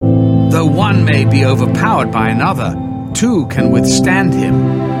one may be overpowered by another, two can withstand him,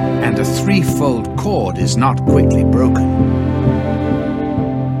 and a threefold cord is not quickly broken.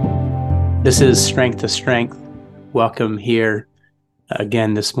 This is Strength to Strength. Welcome here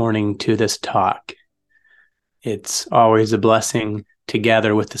again this morning to this talk. It's always a blessing to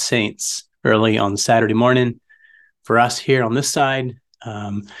gather with the saints early on Saturday morning. For us here on this side,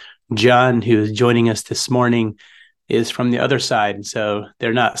 John, who is joining us this morning, is from the other side. So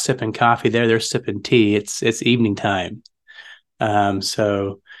they're not sipping coffee there, they're sipping tea. It's evening time.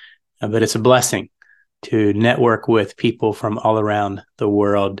 But it's a blessing to network with people from all around the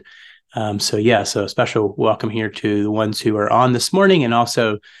world. So a special welcome here to the ones who are on this morning and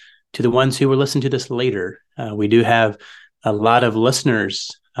also to the ones who will listen to this later. We do have a lot of listeners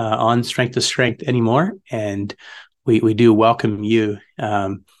on Strength to Strength anymore, and we do welcome you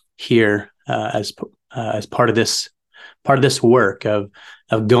here as part of this work of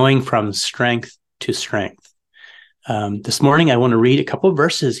going from strength to strength. This morning, I want to read a couple of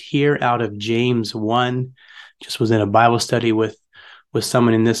verses here out of James 1. Just was in a Bible study with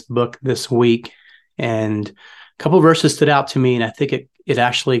someone in this book this week, and a couple of verses stood out to me, and I think it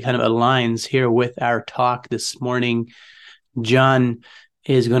actually kind of aligns here with our talk this morning. John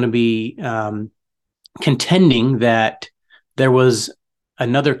is going to be contending that there was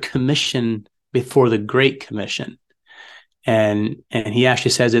another commission before the Great Commission, and he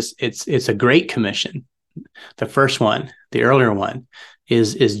actually says it's a great commission. The first one, the earlier one,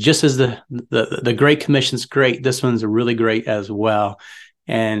 is just as the Great Commission's great. This one's really great as well,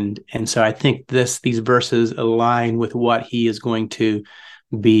 and so I think these verses align with what he is going to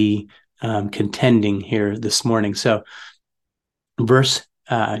be contending here this morning. So,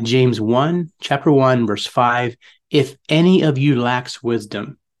 James 1, chapter 1, verse 5: If any of you lacks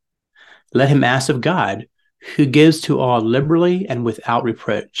wisdom, let him ask of God, who gives to all liberally and without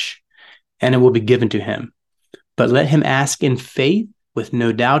reproach, and it will be given to him. But let him ask in faith, with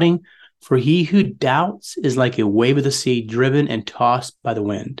no doubting, for he who doubts is like a wave of the sea, driven and tossed by the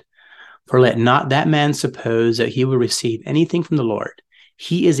wind. For let not that man suppose that he will receive anything from the Lord.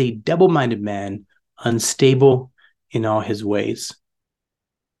 He is a double-minded man, unstable in all his ways.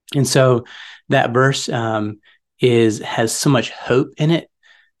 And so that verse has so much hope in it,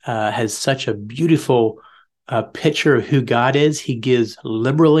 has such a beautiful picture of who God is. He gives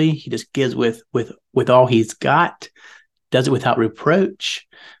liberally. He just gives with all he's got, does it without reproach.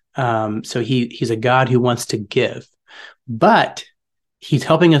 So he's a God who wants to give. But he's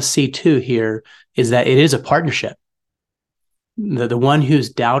helping us see too here is that it is a partnership. The one who's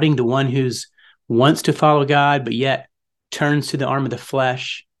doubting, the one who's wants to follow God, but yet turns to the arm of the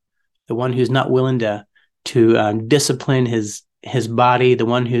flesh, the one who's not willing to discipline his body, the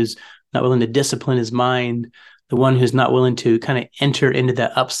one who's not willing to discipline his mind, the one who's not willing to kind of enter into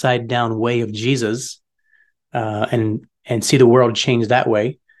the upside down way of Jesus, and see the world change that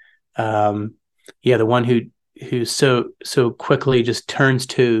way. The one who so quickly just turns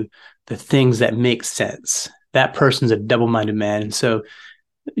to the things that make sense. That person's a double-minded man. And so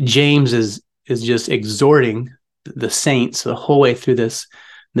James is just exhorting the saints the whole way through this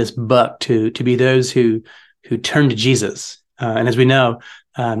book to be those who turn to Jesus. And as we know,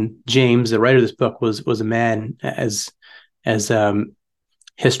 James, the writer of this book, was a man, as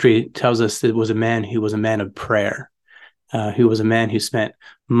history tells us, it was a man who was a man of prayer, who was a man who spent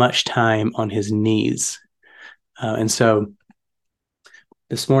much time on his knees. And so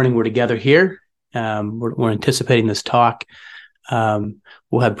this morning we're together here. We're anticipating this talk.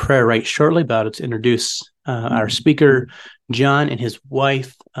 We'll have prayer right shortly, but let's introduce our speaker. John and his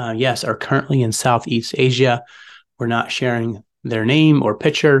wife, are currently in Southeast Asia. We're not sharing their name or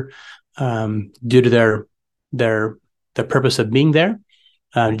picture due to their purpose of being there.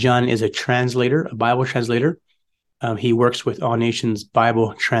 John is a translator, a Bible translator. He works with All Nations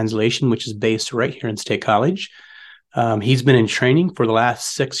Bible Translation, which is based right here in State College. He's been in training for the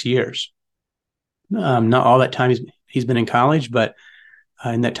last 6 years. Not all that time he's been in college, but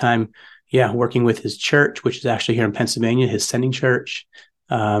in that time, working with his church, which is actually here in Pennsylvania, his sending church,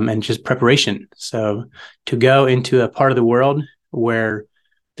 and just preparation. So to go into a part of the world where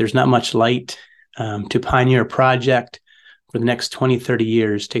there's not much light, to pioneer a project for the next 20, 30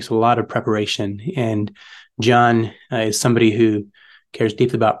 years takes a lot of preparation. And John is somebody who cares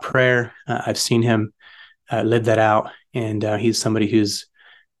deeply about prayer. I've seen him live that out, and he's somebody who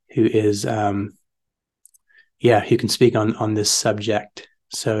can speak on this subject.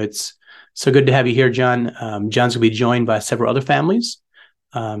 So it's so good to have you here, John. John's going to be joined by several other families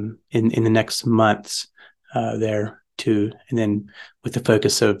in the next months there too, and then with the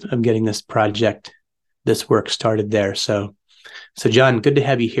focus of getting this project, this work started there. So So, John, good to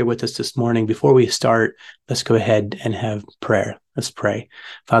have you here with us this morning. Before we start, let's go ahead and have prayer. Let's pray.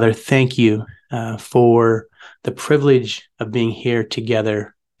 Father, thank you for the privilege of being here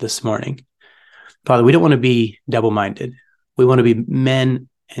together this morning. Father, we don't want to be double-minded. We want to be men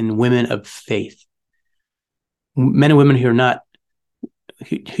and women of faith, men and women who are not,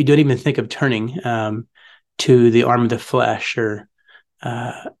 who don't even think of turning to the arm of the flesh or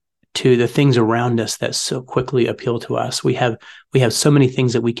to the things around us that so quickly appeal to us. We have so many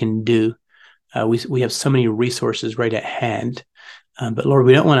things that we can do. We have so many resources right at hand. But Lord,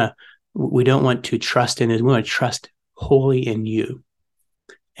 we don't want to trust in it. We want to trust wholly in you.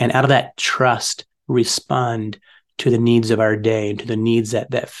 And out of that trust, respond to the needs of our day and to the needs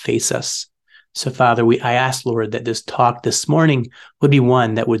that face us. So, Father, I ask, Lord, that this talk this morning would be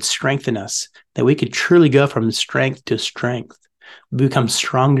one that would strengthen us, that we could truly go from strength to strength, become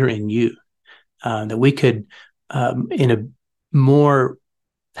stronger in you, that we could, in a more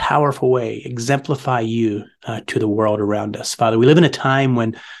powerful way, exemplify you to the world around us. Father, we live in a time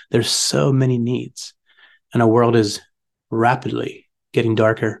when there's so many needs and our world is rapidly getting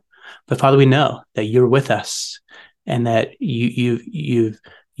darker. But Father, we know that you're with us and that you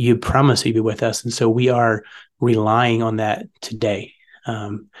promise you'll be with us. And so we are relying on that today,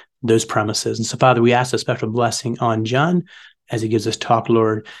 those promises. And so, Father, we ask a special blessing on John as he gives us talk,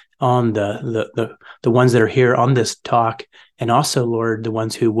 Lord, on the ones that are here on this talk, and also, Lord, the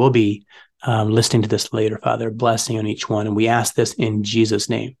ones who will be listening to this later, Father, blessing on each one. And we ask this in Jesus'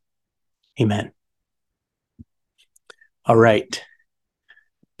 name. Amen. All right.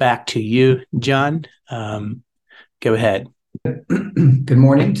 Back to you, John. Go ahead. Good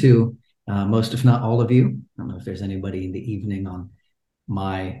morning to most, if not all of you. I don't know if there's anybody in the evening on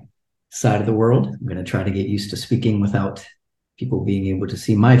my side of the world. I'm going to try to get used to speaking without people being able to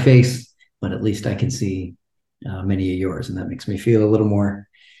see my face, but at least I can see many of yours, and that makes me feel a little more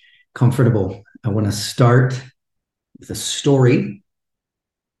comfortable. I want to start with a story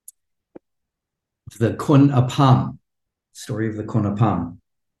of the Kun Apam, story of the Kun Apam.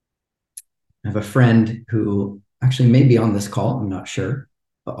 I have a friend who actually may be on this call, I'm not sure,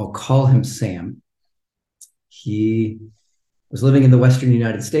 but I'll call him Sam. He was living in the Western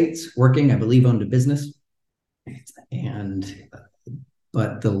United States, working, I believe, owned a business.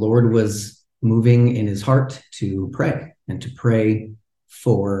 But the Lord was moving in his heart to pray, and to pray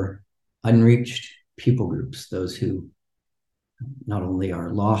for unreached people groups, those who not only are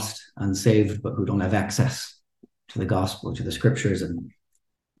lost, unsaved, but who don't have access to the gospel, to the scriptures. And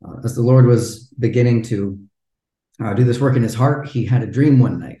as the Lord was beginning to do this work in his heart, he had a dream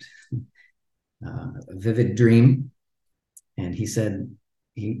one night, a vivid dream. And he said,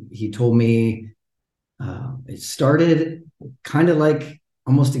 he told me it started kind of like,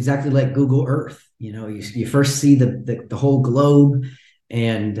 almost exactly like Google Earth. You know, you first see the whole globe,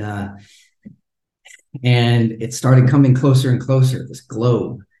 and it started coming closer and closer, this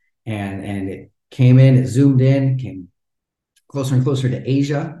globe, and it came in, it zoomed in, came closer and closer to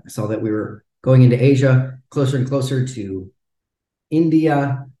Asia. I saw that we were going into Asia, closer and closer to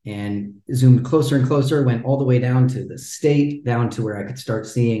India, and zoomed closer and closer, went all the way down to the state, down to where I could start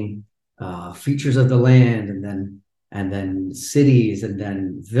seeing features of the land, and then cities, and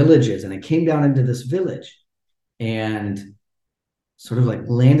then villages. And I came down into this village and sort of like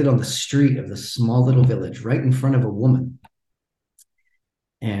landed on the street of this small little village right in front of a woman.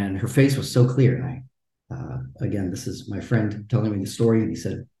 And her face was so clear. And again, this is my friend telling me the story. And he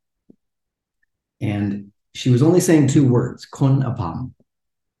said, and she was only saying two words, Kun Apam,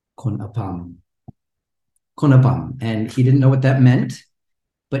 Kun Apam, Kun Apam. And he didn't know what that meant,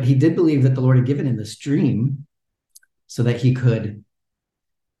 but he did believe that the Lord had given him this dream so that he could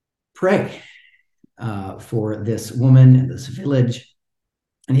pray for this woman and this village.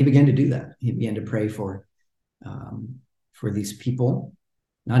 And he began to do that. He began to pray for these people,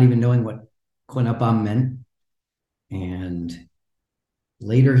 not even knowing what Kun Apam meant. And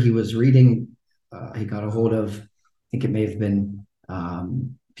later he was reading, he got a hold of, I think it may have been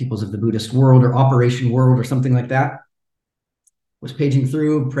Peoples of the Buddhist World or Operation World or something like that, was paging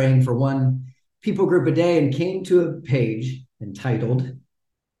through, praying for one people group a day, and came to a page entitled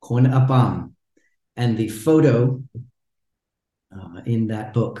Kun Apam. And the photo in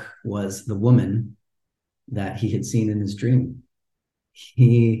that book was the woman that he had seen in his dream.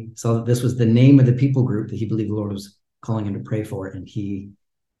 He saw that this was the name of the people group that he believed the Lord was calling him to pray for. And he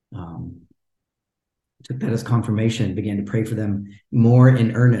took that as confirmation and began to pray for them more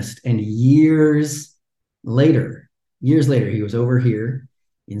in earnest. And years later, he was over here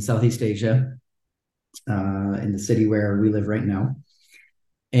in Southeast Asia, in the city where we live right now,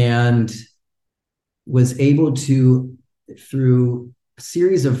 and was able to through a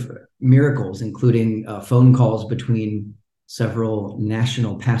series of miracles, including phone calls between several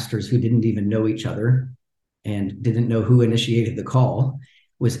national pastors who didn't even know each other and didn't know who initiated the call,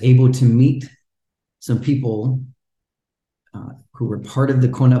 was able to meet some people who were part of the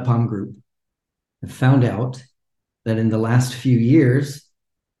Konapam group, and found out that in the last few years,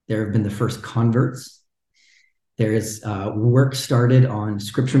 there have been the first converts. There is work started on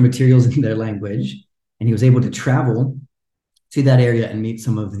scripture materials in their language, and he was able to travel to that area and meet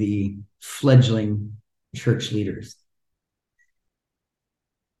some of the fledgling church leaders.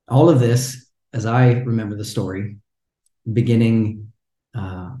 All of this, as I remember the story, beginning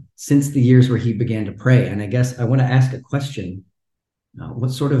since the years where he began to pray. And I guess I want to ask a question. What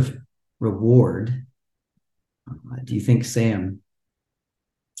sort of reward do you think Sam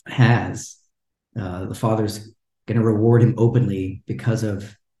has? The Father's going to reward him openly because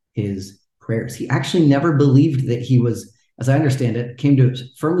of his prayers. He actually never believed that he was, as I understand it, came to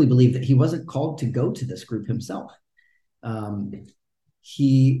firmly believe that he wasn't called to go to this group himself.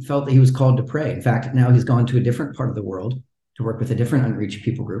 He felt that he was called to pray. In fact, now he's gone to a different part of the world to work with a different unreached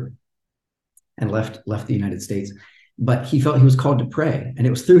people group and left the United States. But he felt he was called to pray. And it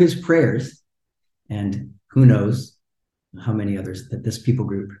was through his prayers, and who knows how many others, that this people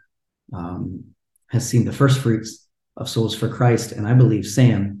group has seen the first fruits of souls for Christ. And I believe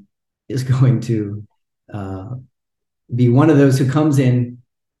Sam is going to be one of those who comes in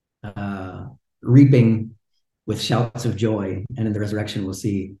reaping with shouts of joy. And in the resurrection, we'll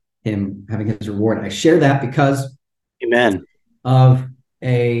see him having his reward. I share that because Amen. Of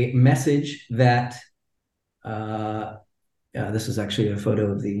a message that this is actually a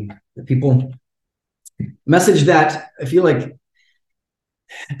photo of the people. Message that I feel like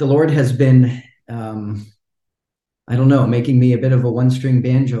the Lord has been, I don't know, making me a bit of a one-string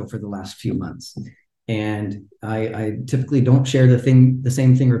banjo for the last few months. And I typically don't share the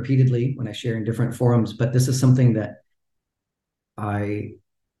same thing repeatedly when I share in different forums, but this is something that I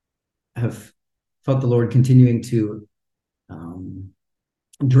have felt the Lord continuing to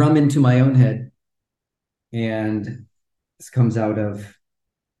drum into my own head. And this comes out of,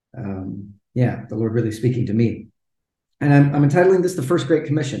 the Lord really speaking to me. And I'm entitling this the First Great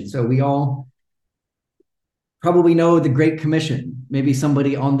Commission. So we all probably know the Great Commission. Maybe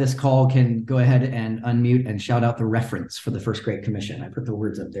somebody on this call can go ahead and unmute and shout out the reference for the First Great Commission. I put the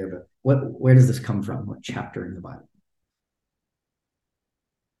words up there, but where does this come from? What chapter in the Bible?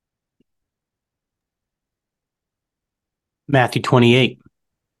 Matthew 28.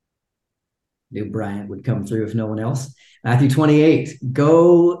 Knew Bryant would come through if no one else. Matthew 28,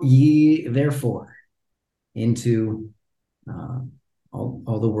 go ye therefore into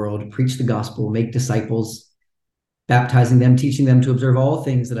all the world, preach the gospel, make disciples, baptizing them, teaching them to observe all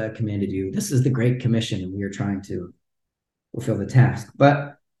things that I have commanded you. This is the Great Commission, and we are trying to fulfill the task.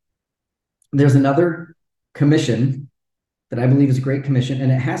 But there's another commission that I believe is a Great Commission,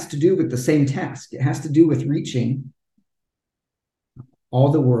 and it has to do with the same task. It has to do with reaching all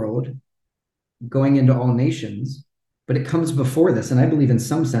the world, going into all nations, but it comes before this. And I believe in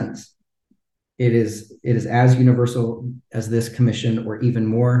some sense, it is as universal as this commission, or even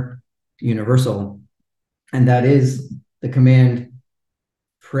more universal. And that is the command,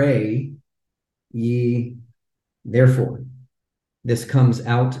 pray ye therefore. This comes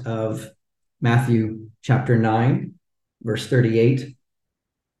out of Matthew chapter 9, verse 38,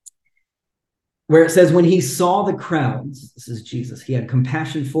 where it says, when he saw the crowds, this is Jesus, he had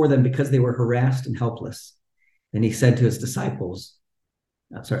compassion for them because they were harassed and helpless. Then he said to his disciples,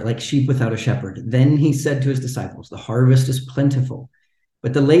 like sheep without a shepherd. Then he said to his disciples, the harvest is plentiful,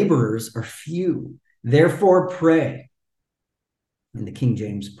 but the laborers are few. Therefore pray. In the King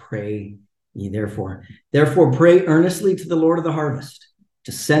James, pray ye therefore. Therefore pray earnestly to the Lord of the harvest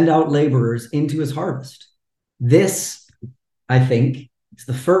to send out laborers into his harvest. This, I think, is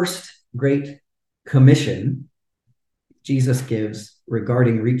the first great commission Jesus gives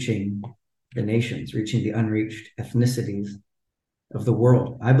regarding reaching the nations, reaching the unreached ethnicities of the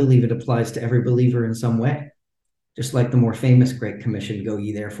world. I believe it applies to every believer in some way, just like the more famous Great Commission, go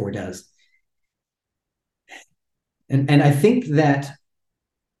ye therefore, does. And I think that,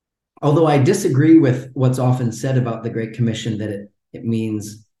 although I disagree with what's often said about the Great Commission, that it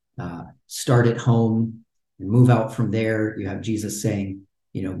means start at home and move out from there. You have Jesus saying,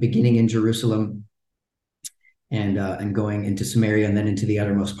 beginning in Jerusalem and going into Samaria and then into the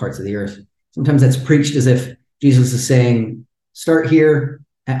uttermost parts of the earth. Sometimes that's preached as if Jesus is saying, start here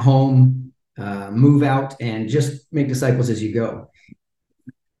at home, move out, and just make disciples as you go.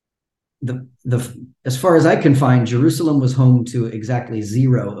 As far as I can find, Jerusalem was home to exactly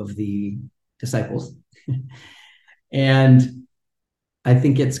 0 of the disciples. And I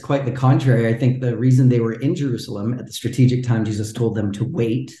think it's quite the contrary. I think the reason they were in Jerusalem at the strategic time Jesus told them to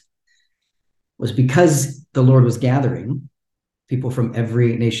wait was because the Lord was gathering people from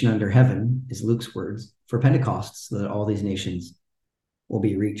every nation under heaven, is Luke's words, for Pentecost, so that all these nations will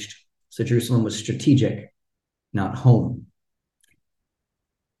be reached. So Jerusalem was strategic, not home.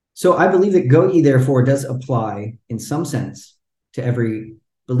 So I believe that go ye therefore does apply in some sense to every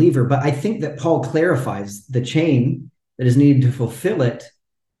believer, but I think that Paul clarifies the chain that is needed to fulfill it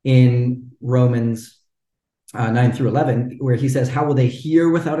in Romans 9 through 11, where he says, how will they hear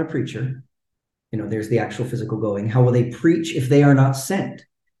without a preacher? There's the actual physical going. How will they preach if they are not sent?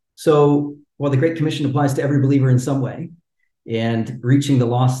 So while the Great Commission applies to every believer in some way, and reaching the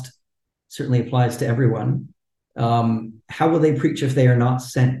lost certainly applies to everyone, how will they preach if they are not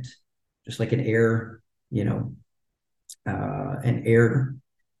sent? Just like an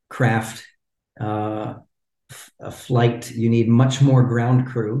aircraft, a flight, you need much more ground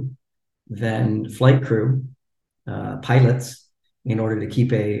crew than flight crew, pilots, in order to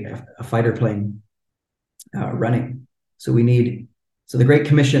keep a fighter plane running. So the Great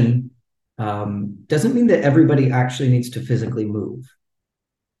Commission doesn't mean that everybody actually needs to physically move,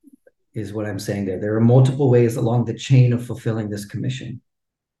 is what I'm saying there. There are multiple ways along the chain of fulfilling this commission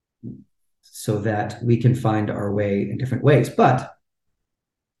so that we can find our way in different ways. But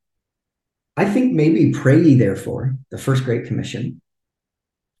I think maybe pray ye therefore, the first Great Commission,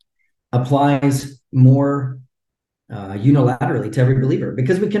 applies more unilaterally to every believer,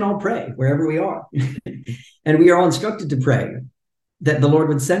 because we can all pray wherever we are. And we are all instructed to pray that the Lord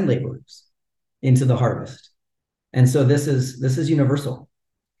would send laborers into the harvest. And so this is universal.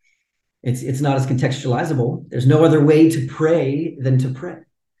 It's not as contextualizable. There's no other way to pray than to pray.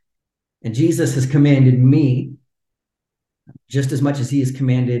 And Jesus has commanded me, just as much as he has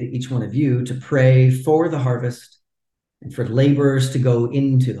commanded each one of you, to pray for the harvest and for laborers to go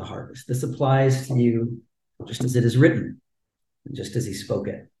into the harvest. This applies to you just as it is written, and just as he spoke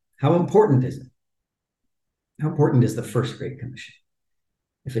it. How important is it? How important is the first Great Commission?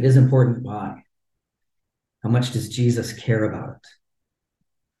 If it is important, why? How much does Jesus care about it?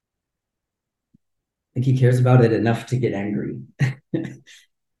 I think he cares about it enough to get angry.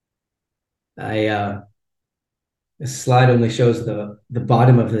 This slide only shows the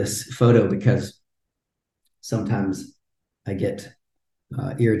bottom of this photo because sometimes I get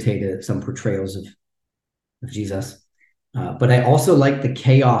irritated at some portrayals of Jesus. But I also like the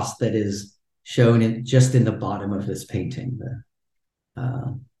chaos that is shown just in the bottom of this painting,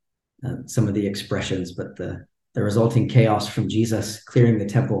 some of the expressions, but the resulting chaos from Jesus clearing the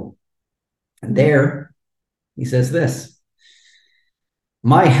temple. And there he says this: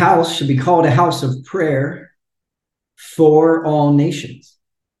 my house should be called a house of prayer for all nations.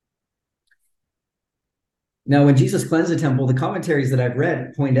 Now, when Jesus cleansed the temple, the commentaries that I've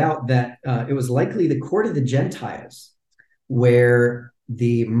read point out that it was likely the court of the Gentiles where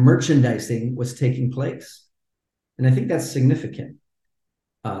the merchandising was taking place. And I think that's significant.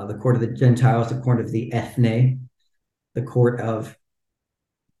 The court of the Gentiles, the court of the ethne, the court of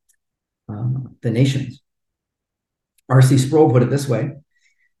the nations. R.C. Sproul put it this way: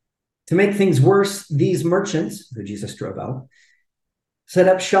 to make things worse, these merchants, who Jesus drove out, set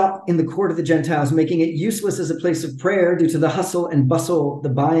up shop in the court of the Gentiles, making it useless as a place of prayer due to the hustle and bustle the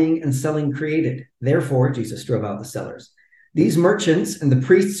buying and selling created. Therefore, Jesus drove out the sellers. These merchants and the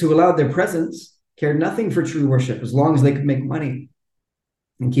priests who allowed their presence cared nothing for true worship as long as they could make money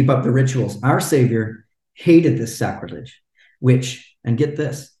and keep up the rituals. Our Savior hated this sacrilege, which, and get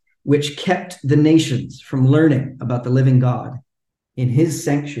this, which kept the nations from learning about the living God in his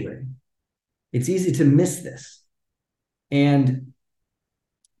sanctuary. It's easy to miss this. And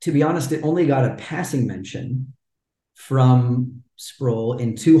to be honest, it only got a passing mention from Sproul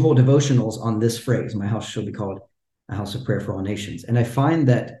in 2 whole devotionals on this phrase: my house shall be called a house of prayer for all nations. And I find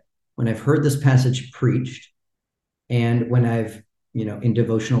that when I've heard this passage preached, and when I've, in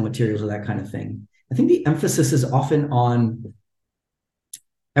devotional materials or that kind of thing, I think the emphasis is often on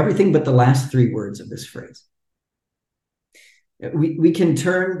everything but the last 3 words of this phrase. We can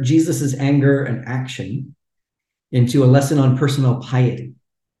turn Jesus's anger and action into a lesson on personal piety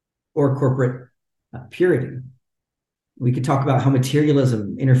or corporate purity. We could talk about how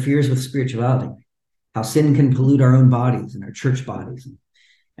materialism interferes with spirituality, how sin can pollute our own bodies and our church bodies.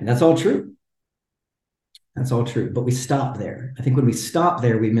 And that's all true. That's all true. But we stop there. I think when we stop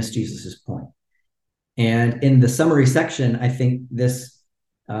there, we miss Jesus's point. And in the summary section, I think this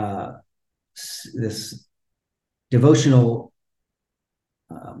devotional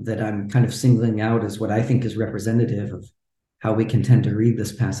that I'm kind of singling out as what I think is representative of how we can tend to read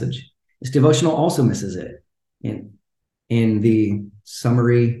this passage, this devotional also misses it. And In the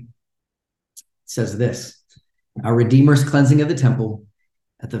summary, it says this: our Redeemer's cleansing of the temple,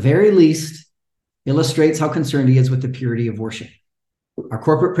 at the very least, illustrates how concerned he is with the purity of worship. Our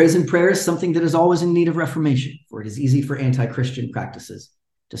corporate praise and prayer is something that is always in need of reformation, for it is easy for anti-Christian practices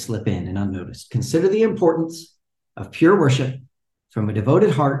to slip in and unnoticed. Consider the importance of pure worship from a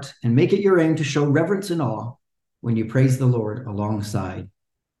devoted heart and make it your aim to show reverence and awe when you praise the Lord alongside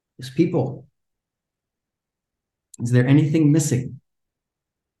his people. Is there anything missing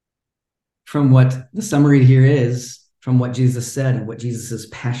from what the summary here is, from what Jesus said and what Jesus's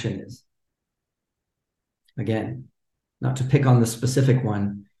passion is? Again, not to pick on the specific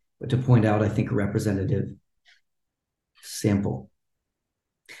one, but to point out, I think, a representative sample.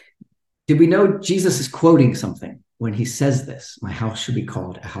 Did we know Jesus is quoting something when he says this? My house should be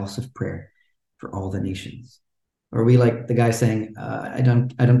called a house of prayer for all the nations. Or are we like the guy saying, I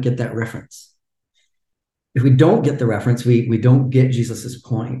don't get that reference? If we don't get the reference, we don't get Jesus's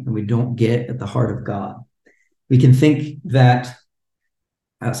point, and we don't get at the heart of God. We can think that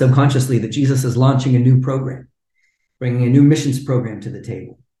subconsciously that Jesus is launching a new program, bringing a new missions program to the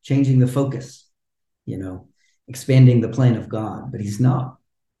table, changing the focus, expanding the plan of God, but he's not.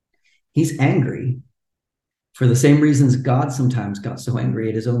 He's angry for the same reasons God sometimes got so angry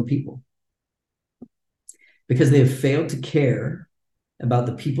at his own people, because they have failed to care about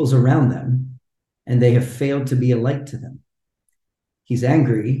the peoples around them, and they have failed to be a light to them. He's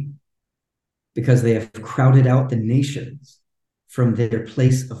angry because they have crowded out the nations from their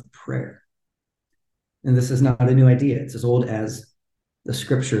place of prayer. And this is not a new idea. It's as old as the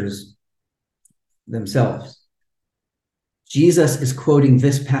scriptures themselves. Jesus is quoting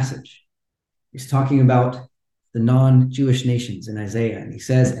this passage. He's talking about the non-Jewish nations in Isaiah, and he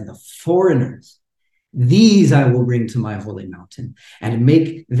says, and the foreigners, these I will bring to my holy mountain and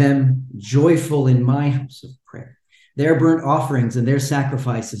make them joyful in my house of prayer. Their burnt offerings and their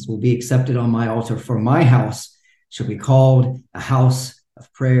sacrifices will be accepted on my altar, for my house shall be called a house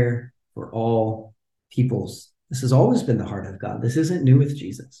of prayer for all peoples. This has always been the heart of God. This isn't new with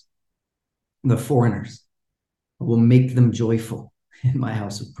Jesus. The foreigners will make them joyful in my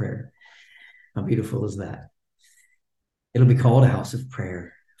house of prayer. How beautiful is that? It'll be called a house of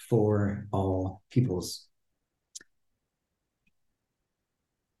prayer for all peoples.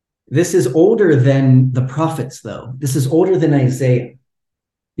 This is older than the prophets, though. This is older than Isaiah,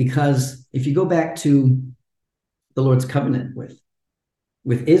 because if you go back to the Lord's covenant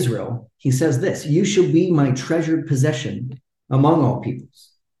with Israel, he says this: you shall be my treasured possession among all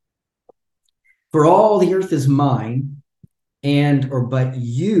peoples. For all the earth is mine, but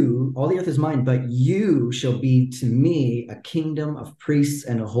you shall be to me a kingdom of priests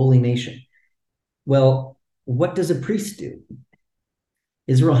and a holy nation. Well, what does a priest do?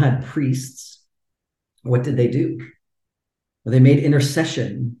 Israel had priests. What did they do? Well, they made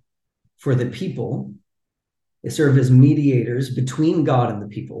intercession for the people. They served as mediators between God and the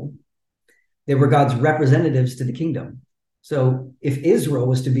people. They were God's representatives to the kingdom. So if Israel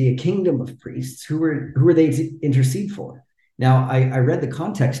was to be a kingdom of priests, who were they to intercede for? Now, I read the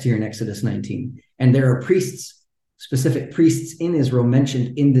context here in Exodus 19, and there are priests, specific priests in Israel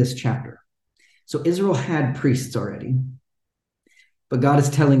mentioned in this chapter. So Israel had priests already, but God is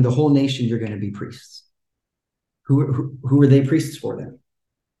telling the whole nation, you're going to be priests. Who are they priests for then?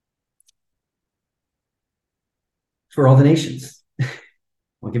 For all the nations.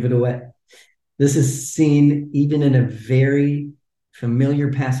 I'll give it away. This is seen even in a very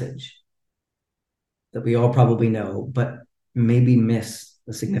familiar passage that we all probably know, but maybe miss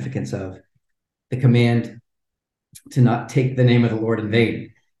the significance of: the command to not take the name of the Lord in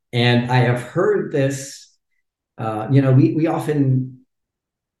vain. And I have heard this, we often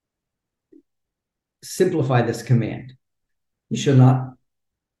simplify this command. You shall not,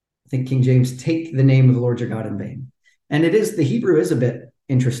 I think King James, take the name of the Lord your God in vain. And the Hebrew is a bit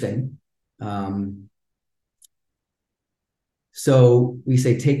interesting. So we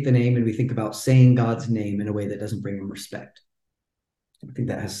say take the name, and we think about saying God's name in a way that doesn't bring him respect. I think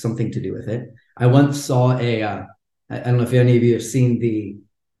that has something to do with it. I once saw I don't know if any of you have seen the,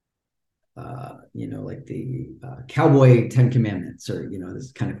 cowboy 10 commandments, or,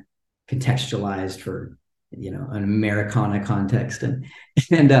 this kind of contextualized for, an Americana context.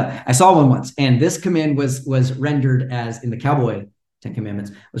 And I saw one once, and this command was rendered as, in the cowboy 10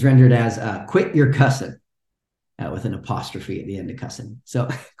 commandments, was rendered as quit your cussing, with an apostrophe at the end of cussing. So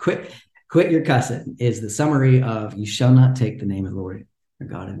quit your cussing is the summary of you shall not take the name of the Lord your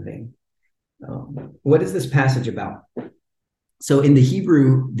God in vain. What is this passage about? So in the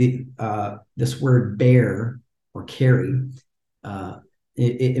Hebrew, this word bear or carry,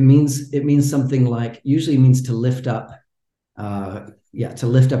 it means something like, usually means to lift up to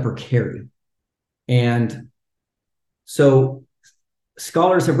lift up or carry. And so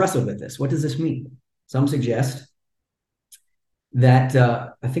scholars have wrestled with this. What does this mean? Some suggest that,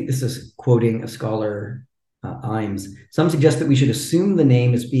 I think this is quoting a scholar, Imes, some suggest that we should assume the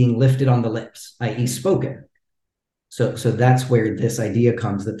name is being lifted on the lips, i.e. spoken. So that's where this idea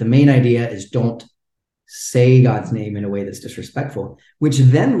comes, that the main idea is don't say God's name in a way that's disrespectful, which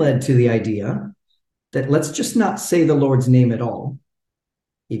then led to the idea that let's just not say the Lord's name at all,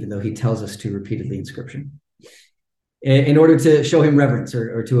 even though he tells us to repeatedly in Scripture, in order to show him reverence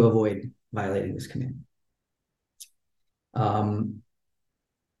or to avoid violating this command. The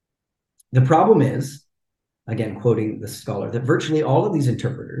problem is, again, quoting the scholar, that virtually all of these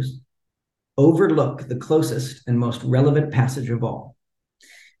interpreters overlook the closest and most relevant passage of all,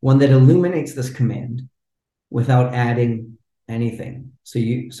 one that illuminates this command without adding anything.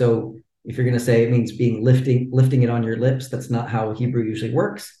 So if you're going to say it means lifting it on your lips, that's not how Hebrew usually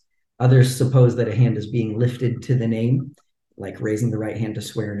works. Others suppose that a hand is being lifted to the name, like raising the right hand to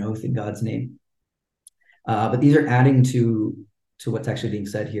swear an oath in God's name. But these are adding to what's actually being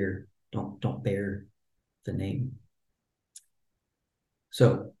said here. Don't bear the name.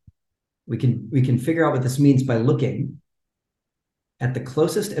 So we can figure out what this means by looking at the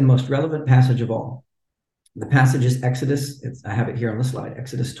closest and most relevant passage of all. The passage is Exodus. I have it here on the slide,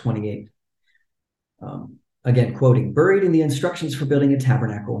 Exodus 28. Again, quoting, buried in the instructions for building a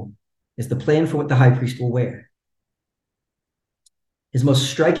tabernacle is the plan for what the high priest will wear. His most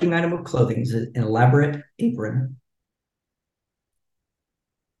striking item of clothing is an elaborate apron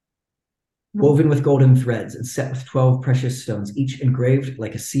woven with golden threads and set with 12 precious stones, each engraved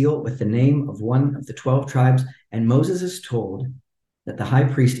like a seal with the name of one of the 12 tribes. And Moses is told that the high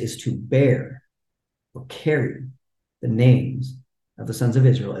priest is to bear or carry the names of the sons of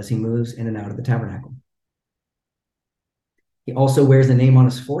Israel as he moves in and out of the tabernacle. He also wears a name on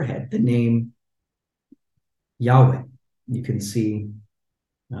his forehead, the name Yahweh. You can see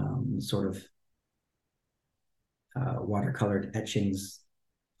watercolored etchings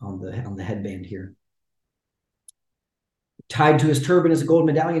on the headband here. Tied to his turban is a gold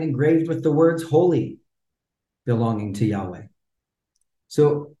medallion engraved with the words holy, belonging to Yahweh.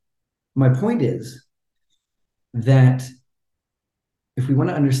 So my point is that if we want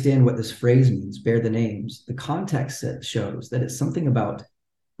to understand what this phrase means, bear the names, the context shows that it's something about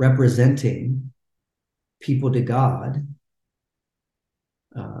representing people to God,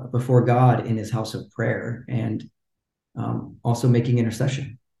 before God in his house of prayer, and also making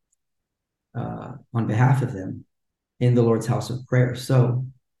intercession on behalf of them in the Lord's house of prayer. So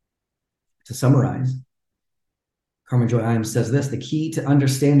to summarize, Carmen Joy Imes says this: the key to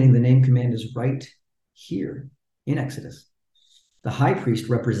understanding the name command is right here in Exodus. The high priest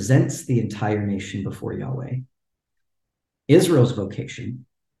represents the entire nation before Yahweh. Israel's vocation,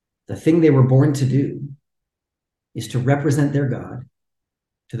 the thing they were born to do, is to represent their God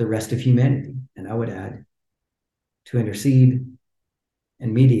to the rest of humanity. And I would add, to intercede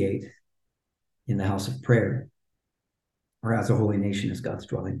and mediate in the house of prayer, or as a holy nation as God's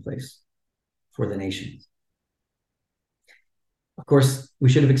dwelling place for the nations. Of course, we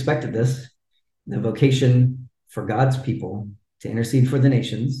should have expected this. The vocation for God's people to intercede for the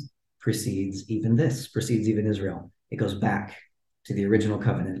nations precedes even Israel. It goes back to the original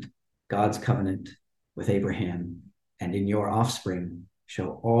covenant, God's covenant with Abraham, and in your offspring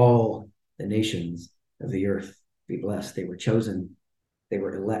shall all the nations of the earth be blessed. They were chosen, they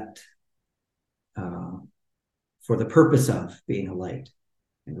were elect for the purpose of being a light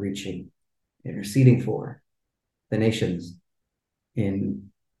and reaching, interceding for the nations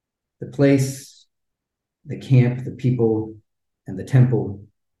in the place, the camp, the people, and the temple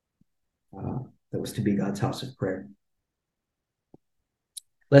that was to be God's house of prayer.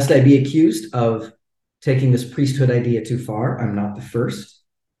 Lest I be accused of taking this priesthood idea too far, I'm not the first.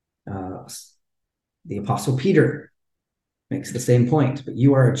 The Apostle Peter makes the same point, but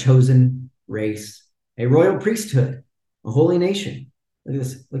you are a chosen race, a royal priesthood, a holy nation. Look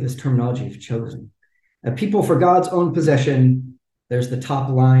at this terminology of chosen. A people for God's own possession. There's the top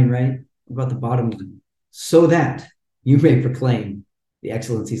line, right? What about the bottom line? So that you may proclaim the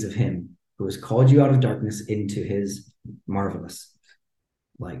excellencies of him who has called you out of darkness into his marvelous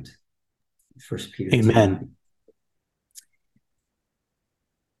light. 1 Peter 2. Amen.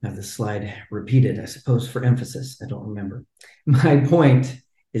 Now this slide repeated, I suppose, for emphasis. I don't remember. My point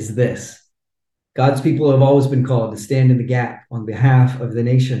is this: God's people have always been called to stand in the gap on behalf of the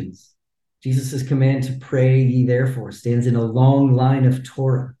nations. Jesus' command to pray ye therefore stands in a long line of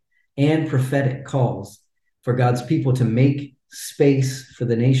Torah and prophetic calls for God's people to make space for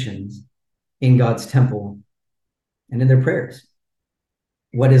the nations in God's temple and in their prayers.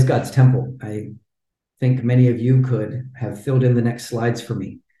 What is God's temple? I think many of you could have filled in the next slides for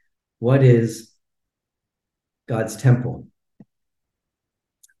me. What is God's temple?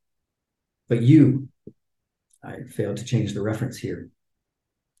 But you, I failed to change the reference here,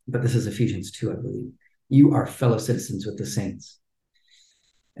 but this is Ephesians 2, I believe. You are fellow citizens with the saints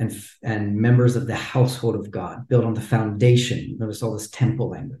and members of the household of God, built on the foundation. Notice all this temple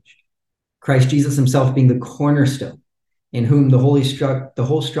language. Christ Jesus himself being the cornerstone, in whom the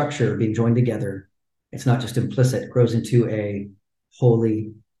whole structure being joined together, it's not just implicit, grows into a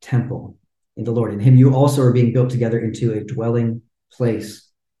holy temple in the Lord. In him you also are being built together into a dwelling place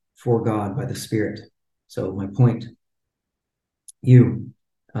for God by the Spirit. So my point, you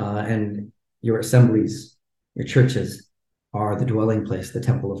and your assemblies, your churches are the dwelling place, the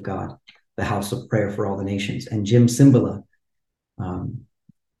temple of God, the house of prayer for all the nations. And Jim Cymbala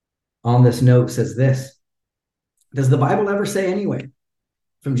on this note says this: does the Bible ever say anyway,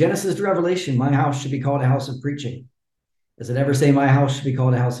 from Genesis to Revelation, my house should be called a house of preaching? Does it ever say my house should be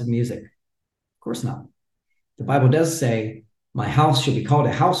called a house of music? Of course not. The Bible does say my house should be called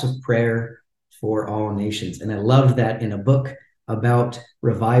a house of prayer for all nations. And I love that in a book about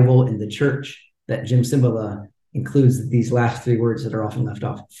revival in the church that Jim Cymbala includes these last three words that are often left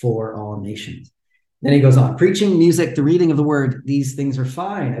off: for all nations. Then he goes on, preaching, music, the reading of the word, these things are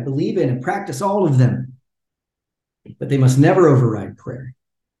fine. I believe in and practice all of them, but they must never override prayer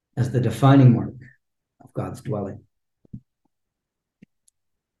as the defining mark of God's dwelling.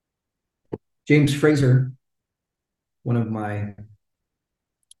 James Fraser, one of my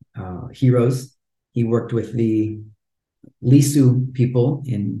heroes, he worked with the Lisu people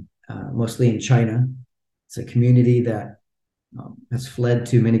mostly in China. It's a community that has fled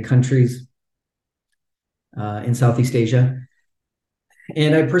to many countries in Southeast Asia.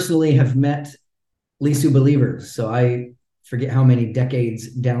 And I personally have met Lisu believers. So I forget how many decades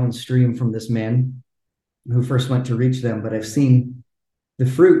downstream from this man who first went to reach them, but I've seen the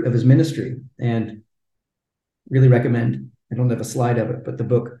fruit of his ministry and really recommend, I don't have a slide of it, but the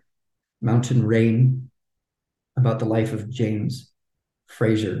book Mountain Rain, about the life of James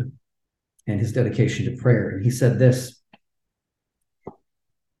Fraser and his dedication to prayer. And he said this: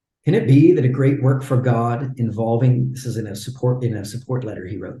 can it be that a great work for God involving, this is in a support letter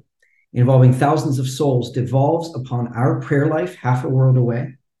he wrote, involving thousands of souls devolves upon our prayer life half a world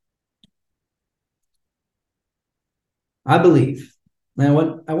away? I believe,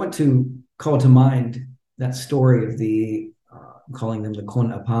 and I want to call to mind that story of the, calling them the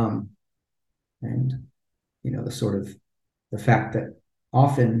Kon Apam, and, the sort of the fact that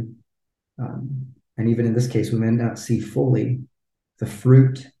often, and even in this case, we may not see fully the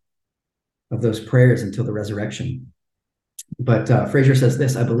fruit of those prayers until the resurrection. But Fraser says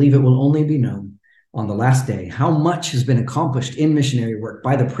this: I believe it will only be known on the last day how much has been accomplished in missionary work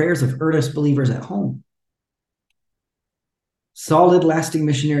by the prayers of earnest believers at home. Solid, lasting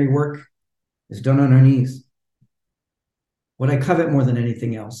missionary work is done on our knees. What I covet more than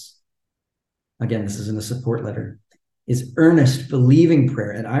anything else, again, this is in the support letter, is earnest, believing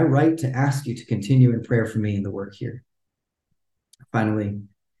prayer. And I write to ask you to continue in prayer for me in the work here. Finally, he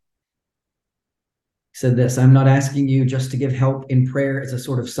said this: I'm not asking you just to give help in prayer as a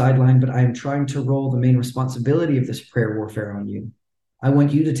sort of sideline, but I am trying to roll the main responsibility of this prayer warfare on you. I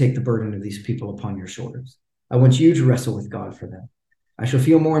want you to take the burden of these people upon your shoulders. I want you to wrestle with God for them. I shall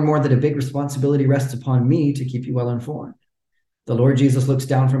feel more and more that a big responsibility rests upon me to keep you well informed. The Lord Jesus looks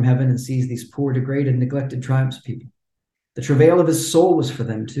down from heaven and sees these poor, degraded, neglected tribes people. The travail of his soul was for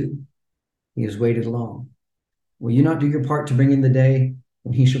them too. He has waited long. Will you not do your part to bring in the day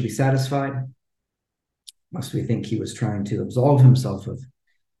when he shall be satisfied? Must we think he was trying to absolve himself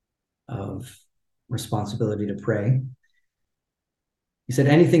of responsibility to pray? He said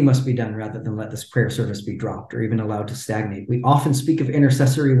anything must be done rather than let this prayer service be dropped or even allowed to stagnate. We often speak of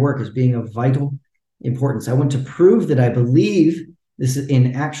intercessory work as being of vital importance. I want to prove that I believe this is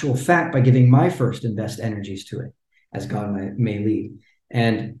in actual fact by giving my first and best energies to it, as God may lead.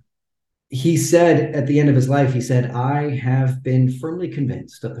 And he said at the end of his life, he said, I have been firmly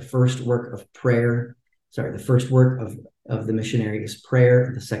convinced that the first work of the missionary is prayer,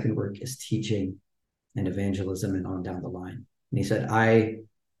 and the second work is teaching and evangelism, and on down the line. And he said, I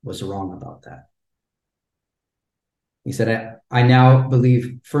was wrong about that. He said, I now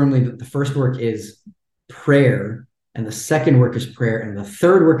believe firmly that the first work is prayer, and the second work is prayer, and the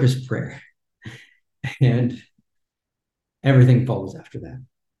third work is prayer. And everything follows after that.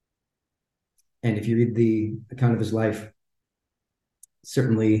 And if you read the account of his life,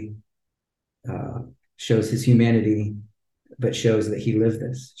 certainly shows his humanity, but shows that he lived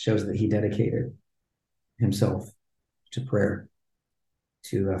this, shows that he dedicated himself to prayer,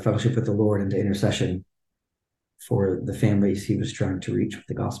 to fellowship with the Lord, and to intercession for the families he was trying to reach with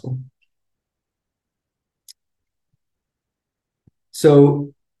the gospel.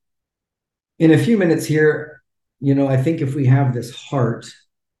 So in a few minutes here, I think if we have this heart,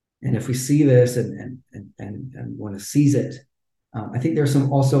 and if we see this and want to seize it, I think there's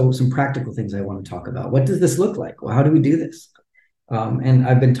also some practical things I want to talk about. What does this look like? Well, how do we do this? And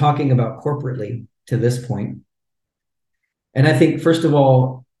I've been talking about corporately to this point. And I think, first of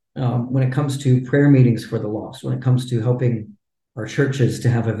all, when it comes to prayer meetings for the lost, when it comes to helping our churches to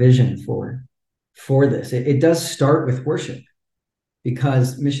have a vision for this, it does start with worship,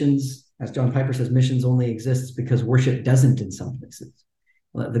 because missions, as John Piper says, missions only exists because worship doesn't in some places.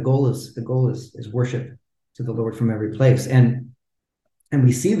 The goal is worship to the Lord from every place. And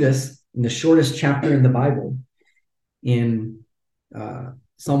we see this in the shortest chapter in the Bible, in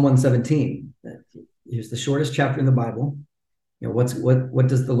Psalm 117. Here's the shortest chapter in the Bible. What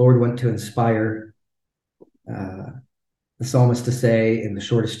does the Lord want to inspire the psalmist to say in the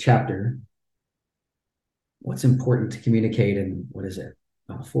shortest chapter? What's important to communicate in, what is it?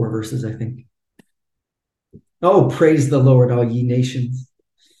 4 verses, I think. Oh, praise the Lord, all ye nations.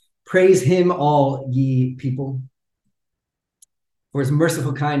 Praise him, all ye people. For his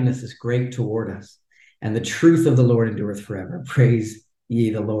merciful kindness is great toward us, and the truth of the Lord endureth forever. Praise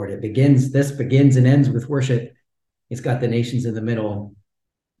ye the Lord. This begins and ends with worship. It's got the nations in the middle,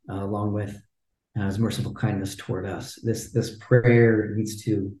 along with his merciful kindness toward us. This prayer needs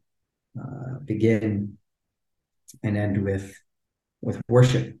to begin and end with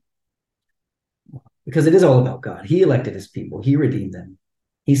worship, because it is all about God. He elected his people. He redeemed them.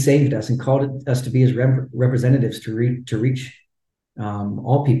 He saved us and called us to be his representatives to reach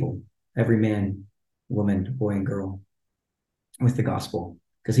all people, every man, woman, boy, and girl, with the gospel,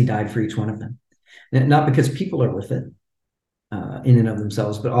 because he died for each one of them. And not because people are worth it in and of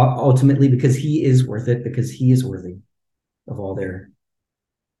themselves, but ultimately because he is worth it, because he is worthy of all their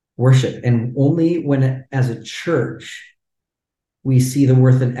worship. And only when, as a church, we see the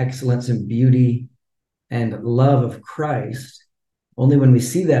worth and excellence and beauty and love of Christ, only when we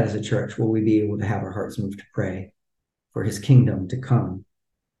see that as a church will we be able to have our hearts moved to pray for his kingdom to come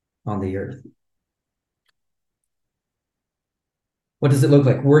on the earth. What does it look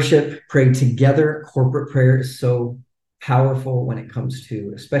like? Worship, pray together. Corporate prayer is so powerful when it comes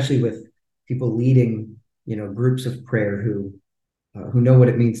to, especially with people leading, groups of prayer who know what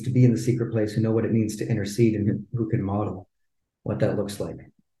it means to be in the secret place, who know what it means to intercede, and who can model what that looks like.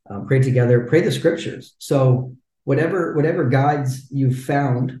 Pray together, pray the scriptures. So whatever guides you've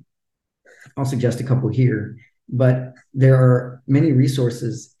found, I'll suggest a couple here, but there are many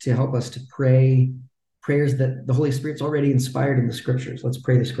resources to help us to pray prayers that the Holy Spirit's already inspired in the scriptures. Let's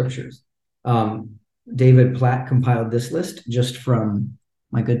pray the scriptures. David Platt compiled this list just from,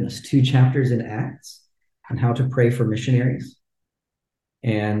 my goodness, 2 chapters in Acts on how to pray for missionaries.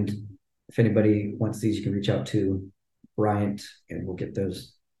 And if anybody wants these, you can reach out to Bryant and we'll get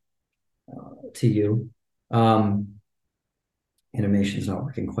those to you. Animation's not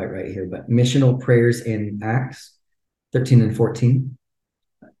working quite right here, but missional prayers in Acts 13 and 14.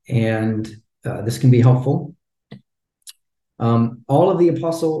 And this can be helpful. All of the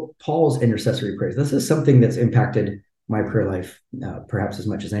Apostle Paul's intercessory prayers, this is something that's impacted my prayer life, perhaps as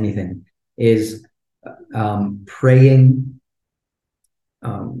much as anything, is praying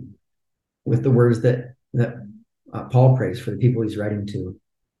with the words that Paul prays for the people he's writing to.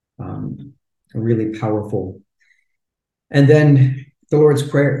 Really powerful. And then the Lord's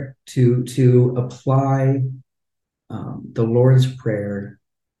Prayer, to apply the Lord's Prayer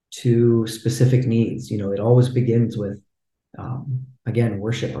to specific needs. It always begins with, again,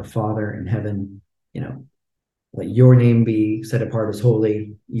 worship our Father in heaven. Let your name be set apart as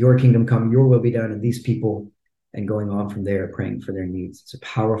holy, your kingdom come, your will be done, and these people, and going on from there, praying for their needs. It's a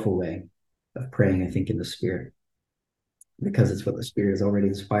powerful way of praying, I think, in the Spirit, because it's what the Spirit has already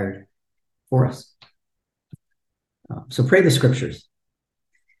inspired for us. So pray the scriptures.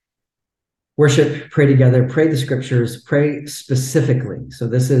 Worship, pray together, pray the scriptures, pray specifically. So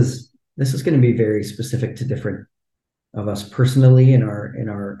this is going to be very specific to different of us personally in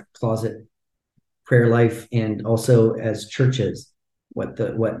our closet prayer life, and also as churches, what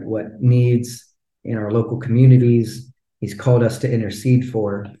needs in our local communities he's called us to intercede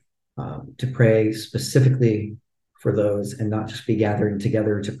for, to pray specifically for those, and not just be gathering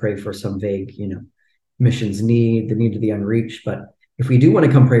together to pray for some vague, missions need, the need of the unreached. But if we do want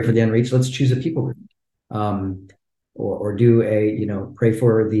to come pray for the unreached, let's choose a people group, or do a, pray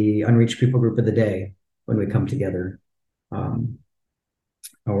for the unreached people group of the day when we come together,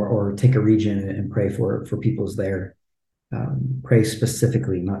 or take a region and pray for peoples there. pray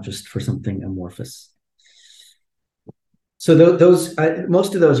specifically, not just for something amorphous. So those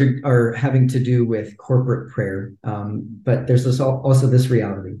most of those are having to do with corporate prayer, but there's also this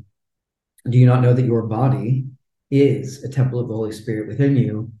reality. Do you not know that your body is a temple of the Holy Spirit within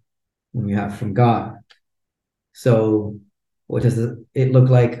you, whom you have from God? So what does it look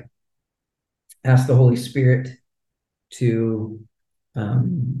like? Ask the Holy Spirit to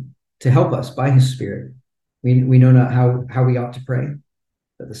help us by His Spirit. We know not how we ought to pray,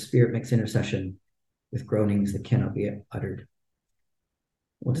 but the Spirit makes intercession with groanings that cannot be uttered.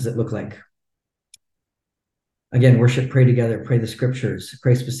 What does it look like? Again, worship, pray together, pray the scriptures,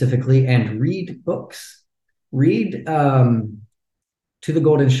 pray specifically, and read books. Read To the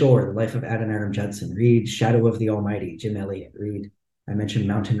Golden Shore, The Life of Adoniram Judson. Read Shadow of the Almighty, Jim Elliot. Read, I mentioned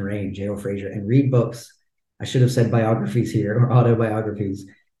Mountain Rain, J.O. Fraser, and read books. I should have said biographies here, or autobiographies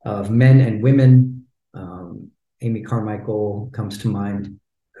of men and women. Amy Carmichael comes to mind,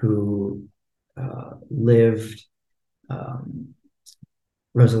 who lived.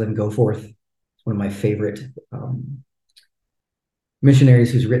 Rosalind Goforth, one of my favorite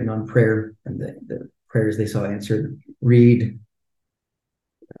missionaries who's written on prayer and the prayers they saw answered. Read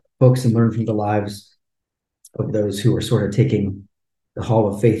books and learn from the lives of those who are sort of taking the hall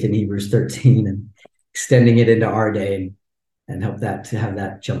of faith in Hebrews 13 and extending it into our day, and help that to have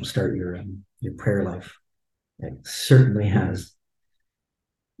that jumpstart your prayer life. It certainly has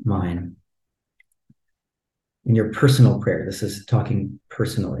mine. In your personal prayer, this is talking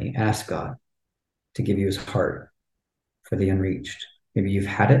personally, ask God to give you His heart for the unreached. Maybe you've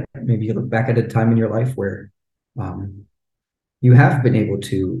had it. Maybe you look back at a time in your life where you have been able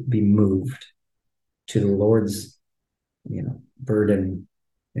to be moved to the Lord's, burden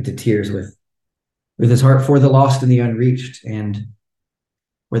into tears with His heart for the lost and the unreached. And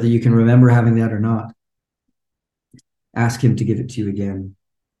whether you can remember having that or not, ask Him to give it to you again,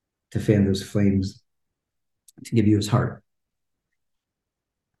 to fan those flames, to give you His heart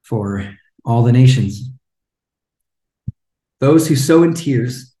for all the nations. Those who sow in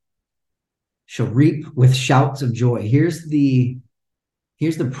tears shall reap with shouts of joy. Here's the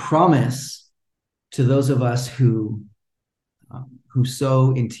promise to those of us who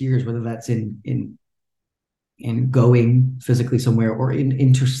sow in tears, whether that's in going physically somewhere or in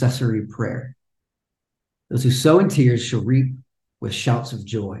intercessory prayer. Those who sow in tears shall reap with shouts of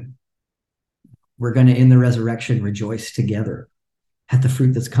joy. We're going to, in the resurrection, rejoice together at the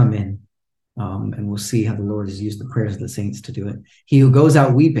fruit that's come in. And we'll see how the Lord has used the prayers of the saints to do it. He who goes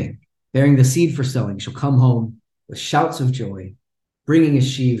out weeping, bearing the seed for sowing, shall come home with shouts of joy, bringing his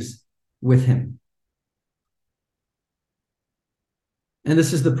sheaves with him. And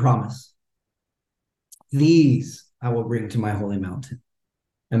this is the promise. These I will bring to my holy mountain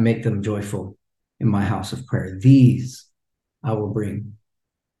and make them joyful in my house of prayer. These I will bring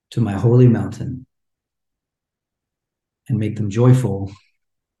to my holy mountain and make them joyful.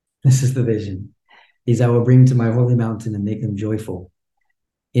 This is the vision. These I will bring to my holy mountain and make them joyful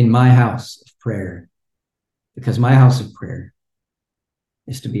in my house of prayer, because my house of prayer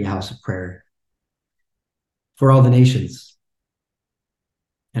is to be a house of prayer for all the nations.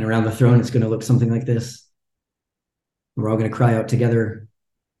 And around the throne, it's going to look something like this. We're all going to cry out together,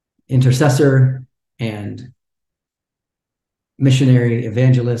 intercessor and missionary,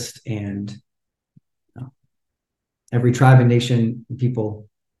 evangelist, and every tribe and nation and people.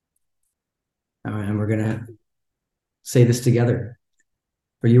 And we're going to say this together.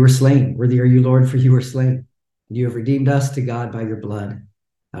 For you were slain. Worthy are you, Lord, for you were slain. And you have redeemed us to God by your blood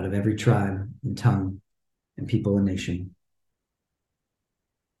out of every tribe and tongue and people and nation.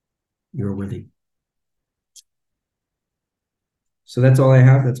 You are worthy. So that's all I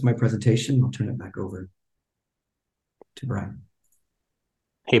have. That's my presentation. I'll turn it back over to Brian.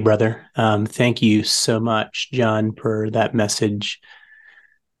 Hey, brother. Thank you so much, John, for that message.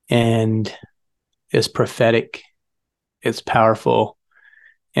 And it's prophetic, it's powerful,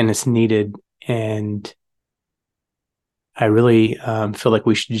 and it's needed. And I really feel like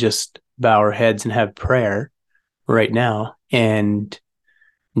we should just bow our heads and have prayer right now. And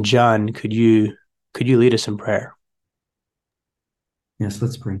John, could you lead us in prayer? Yes,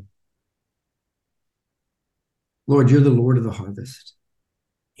 let's pray. Lord, you're the Lord of the harvest.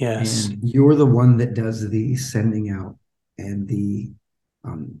 Yes. And you're the one that does the sending out and the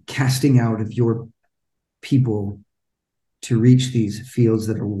casting out of your people to reach these fields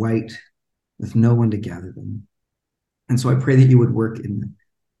that are white with no one to gather them. And so I pray that you would work in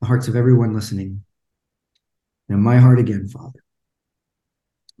the hearts of everyone listening, and in my heart again, Father,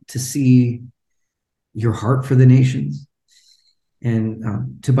 to see your heart for the nations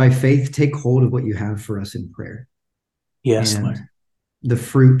and to by faith take hold of what you have for us in prayer. Yes, and Lord. the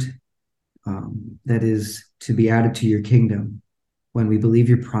fruit that is to be added to your kingdom when we believe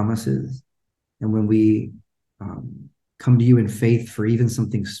your promises and when we come to you in faith for even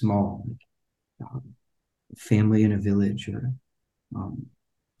something small, like family in a village, or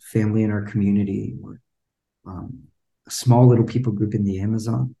family in our community, or a small little people group in the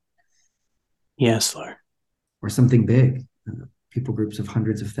Amazon. Yes, Lord. Or something big, people groups of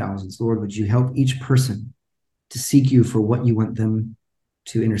hundreds of thousands. Lord, would you help each person to seek you for what you want them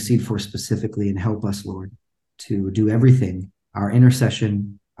to intercede for specifically, and help us, Lord, to do everything, our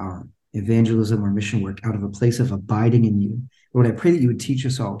intercession, our evangelism, our mission work, out of a place of abiding in you. Lord, I pray that you would teach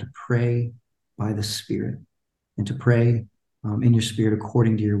us all to pray by the Spirit, and to pray in your Spirit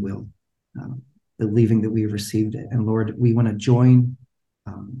according to your will, believing that we have received it. And Lord, we want to join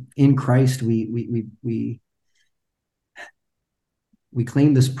in Christ. We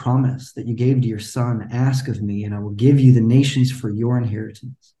claim this promise that you gave to your Son: ask of me, and I will give you the nations for your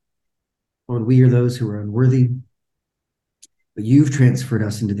inheritance. Lord, we are those who are unworthy, but you've transferred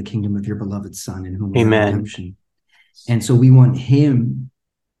us into the kingdom of your beloved Son, in whom we have redemption. And so we want him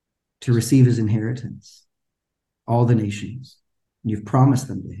to receive his inheritance, all the nations. You've promised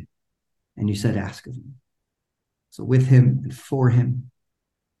them to him, and you said, ask of him. So with him and for him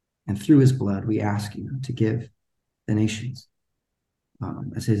and through his blood, we ask you to give the nations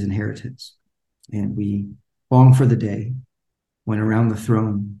as his inheritance. And we long for the day when around the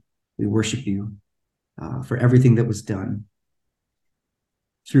throne we worship you for everything that was done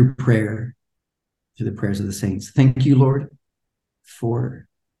through prayer, through the prayers of the saints. Thank you, Lord, for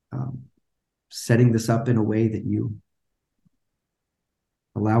setting this up in a way that you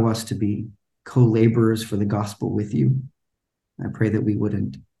allow us to be co-laborers for the gospel with you. I pray that we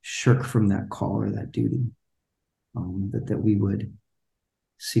wouldn't shirk from that call or that duty, that we would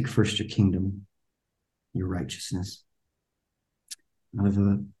seek first your kingdom, your righteousness, out of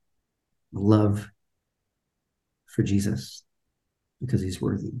a love for Jesus, because he's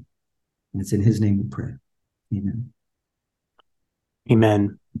worthy. And it's in his name we pray. Amen.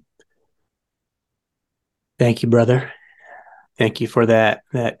 Amen. Thank you, brother. Thank you for that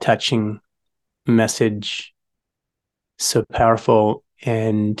touching message. So powerful.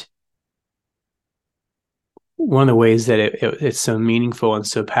 And one of the ways that it's so meaningful and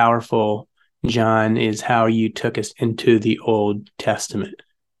so powerful, John, is how you took us into the Old Testament.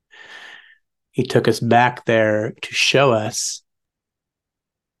 He took us back there to show us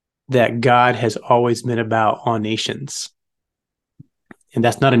that God has always been about all nations. And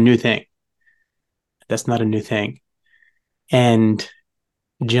that's not a new thing. That's not a new thing. And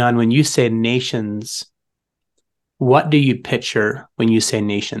John, when you say nations, what do you picture when you say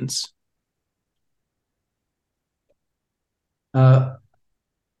nations?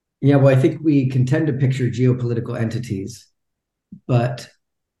 Yeah, well, I think we can tend to picture geopolitical entities, but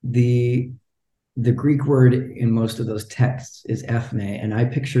the Greek word in most of those texts is ethne, and I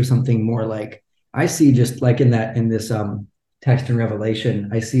picture something more like, I see, just like in this text in Revelation,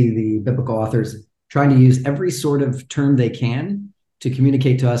 I see the biblical authors trying to use every sort of term they can to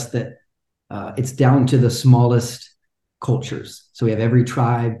communicate to us that it's down to the smallest cultures. So we have every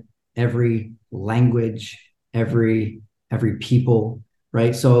tribe, every language, every people,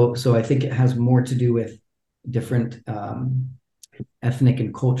 right? So I think it has more to do with different ethnic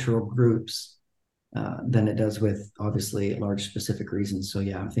and cultural groups than it does with, obviously, large specific reasons. So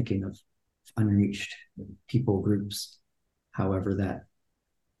yeah, I'm thinking of unreached people groups, however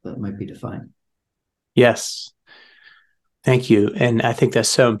that might be defined. Yes. Thank you. And I think that's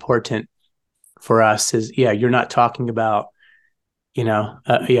so important for us is, you're not talking about, a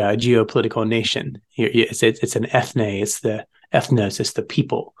geopolitical nation. It's an ethne, it's the ethnos, it's the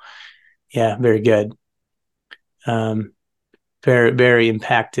people. Yeah, very good. Very, very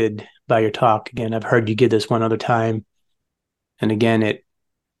impacted by your talk. Again, I've heard you give this one other time. And again, it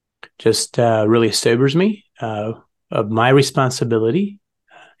just really sobers me of my responsibility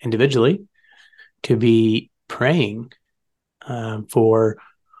individually to be praying for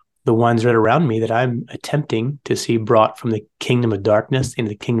the ones that are around me that I'm attempting to see brought from the kingdom of darkness into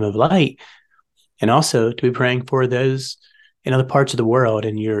the kingdom of light, and also to be praying for those in other parts of the world.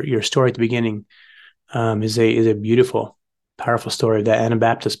 And your story at the beginning is a beautiful, powerful story of that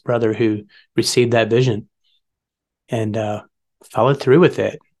Anabaptist brother who received that vision and followed through with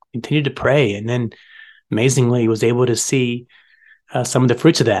it, continued to pray, and then amazingly was able to see some of the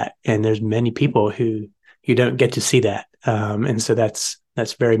fruits of that. And there's many people who you don't get to see that, and so that's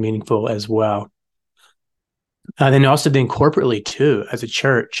very meaningful as well. Then corporately too, as a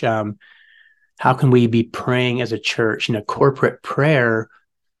church, how can we be praying as a church? Corporate prayer.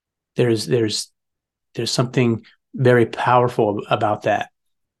 There's something very powerful about that.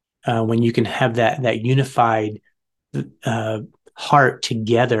 When you can have that unified heart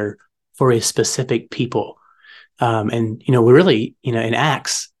together for a specific people. And, we really, in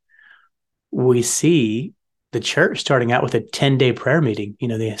Acts, we see the church starting out with a 10-day prayer meeting.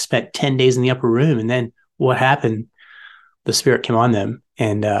 They spent 10 days in the upper room. And then what happened? The Spirit came on them.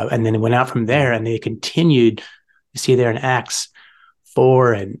 And then it went out from there, and they continued. You see there in Acts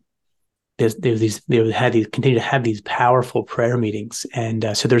 4, and they continue to have these powerful prayer meetings.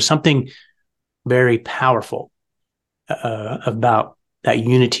 And so there's something very powerful about that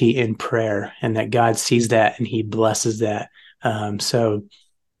unity in prayer, and that God sees that and he blesses that. So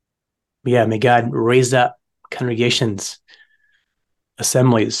may God raise up congregations,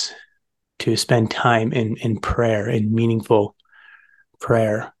 assemblies to spend time in prayer, in meaningful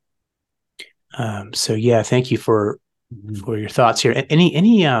prayer. Thank you for your thoughts here.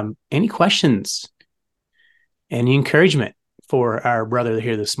 Any questions, any encouragement for our brother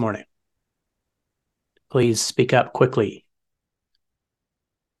here this morning? Please speak up quickly.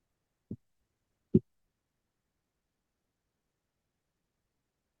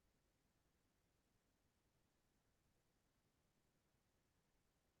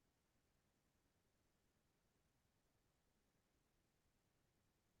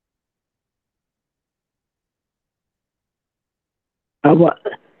 I want,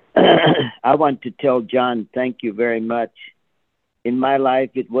 I want to tell John, thank you very much. In my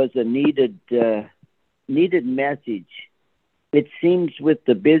life, it was a needed message. It seems with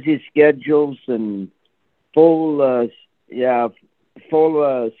the busy schedules and full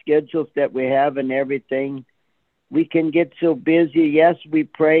schedules that we have and everything, we can get so busy. Yes, we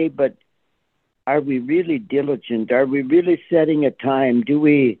pray, but are we really diligent? Are we really setting a time? Do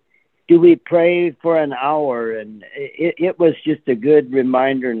we pray for an hour? And it was just a good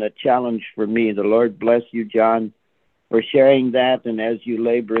reminder and a challenge for me. The Lord bless you, John, for sharing that, and as you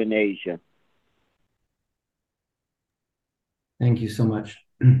labor in Asia. Thank you so much.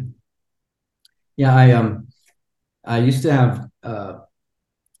 Yeah, I used to have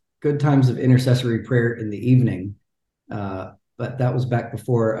good times of intercessory prayer in the evening, but that was back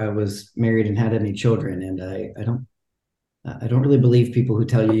before I was married and had any children. And I don't really believe people who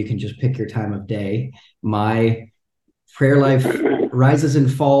tell you can just pick your time of day. My prayer life rises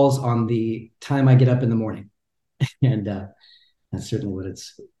and falls on the time I get up in the morning, and that's certainly what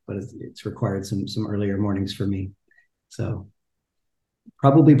it's required. Some earlier mornings for me. So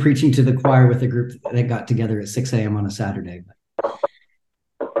probably preaching to the choir with a group that got together at 6 a.m. on a Saturday.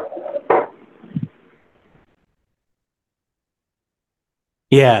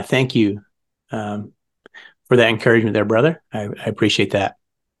 Yeah, thank you for that encouragement there, brother. I appreciate that.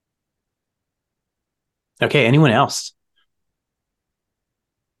 Okay, anyone else?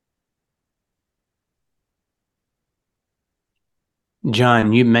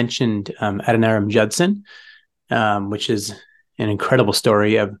 John, you mentioned Adoniram Judson, which is an incredible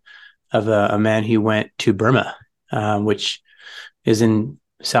story of a man who went to Burma, which is in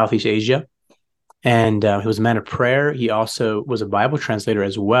Southeast Asia. And he was a man of prayer. He also was a Bible translator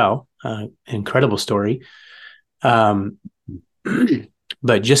as well. Incredible story. But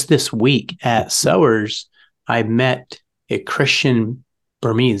just this week at Sowers, I met a Christian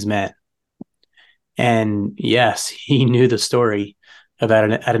Burmese man. And yes, he knew the story of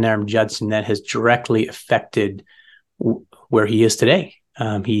Adoniram Judson that has directly affected where he is today.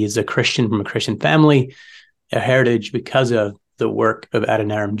 He is a Christian from a Christian family, a heritage because of the work of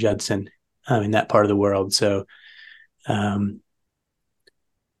Adoniram Judson in that part of the world. So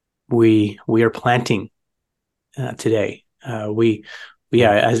we are planting today.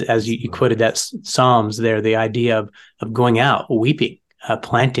 As you quoted that Psalms there, the idea of going out, weeping,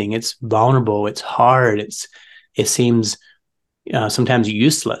 planting. It's vulnerable. It's hard. It seems sometimes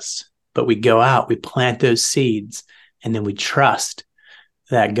useless, but we go out, we plant those seeds, and then we trust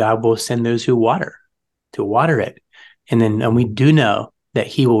that God will send those who water to water it. And we do know that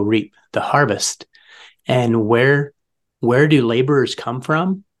he will reap the harvest. And where do laborers come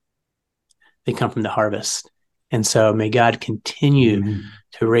from? They come from the harvest. And so may God continue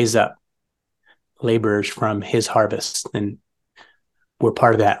to raise up laborers from his harvest. And we're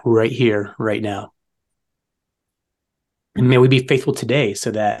part of that right here, right now. And may we be faithful today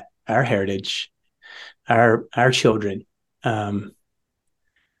so that our heritage, our children can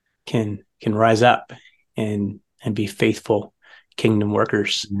rise up and be faithful kingdom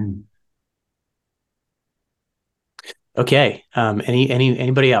workers. Okay.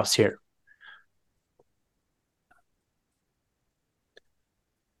 Anybody else here?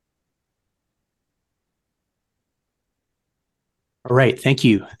 All right. Thank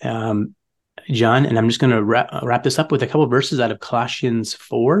you. John, and I'm just going to wrap this up with a couple of verses out of Colossians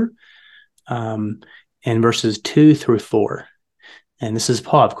 4, and verses 2 through 4. And this is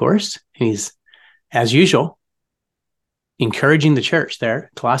Paul, of course. He's, as usual, encouraging the church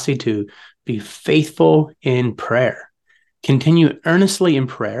there, Colossae, to be faithful in prayer. Continue earnestly in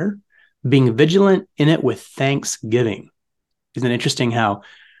prayer, being vigilant in it with thanksgiving. Isn't it interesting how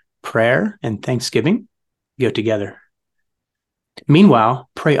prayer and thanksgiving go together? Meanwhile,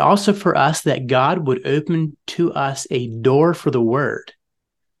 pray also for us that God would open to us a door for the word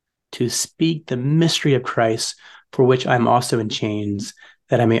to speak the mystery of Christ, for which I'm also in chains,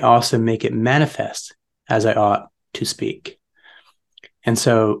 that I may also make it manifest as I ought to speak. And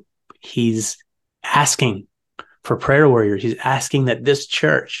so he's asking for prayer warriors. He's asking that this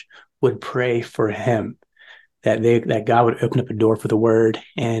church would pray for him, that God would open up a door for the word.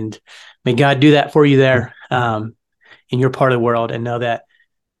 And may God do that for you there in your part of the world, and know that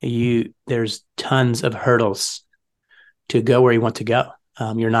there's tons of hurdles to go where you want to go.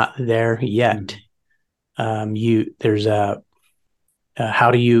 You're not there yet. There's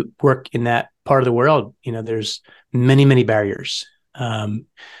how do you work in that part of the world? There's many, many barriers.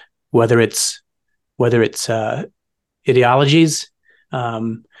 Whether it's ideologies,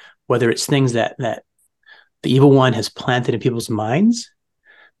 whether it's things that the evil one has planted in people's minds,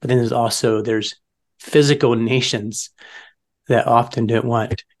 but then there's physical nations that often don't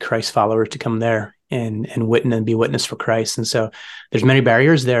want Christ followers to come there and witness and be witness for Christ. And so there's many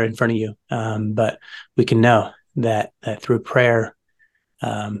barriers there in front of you. But we can know that through prayer,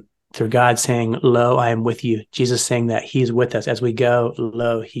 through God saying, "Lo, I am with you," Jesus saying that he is with us as we go,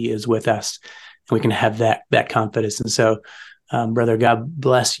 "Lo, he is with us." And we can have that confidence. And so, brother, God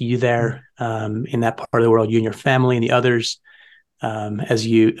bless you there in that part of the world, you and your family and the others, as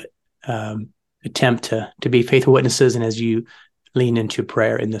you attempt to be faithful witnesses and as you lean into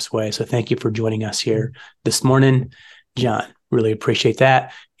prayer in this way. So thank you for joining us here this morning, John. Really appreciate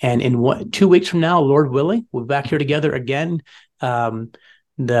that. And in 2 weeks from now, Lord willing, we'll be back here together again.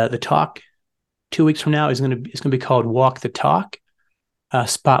 The talk 2 weeks from now is going to be called Walk the Talk,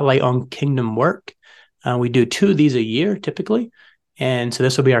 Spotlight on Kingdom Work. We do 2 of these a year typically. And so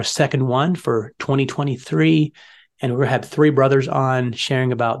this will be our second one for 2023. And we're going to have 3 brothers on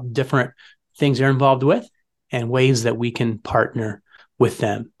sharing about different things they're involved with and ways that we can partner with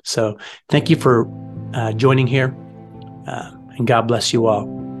them. So thank you for joining here, and God bless you all.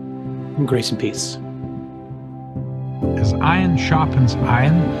 And grace and peace. As iron sharpens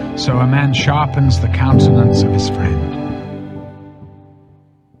iron, so a man sharpens the countenance of his friend.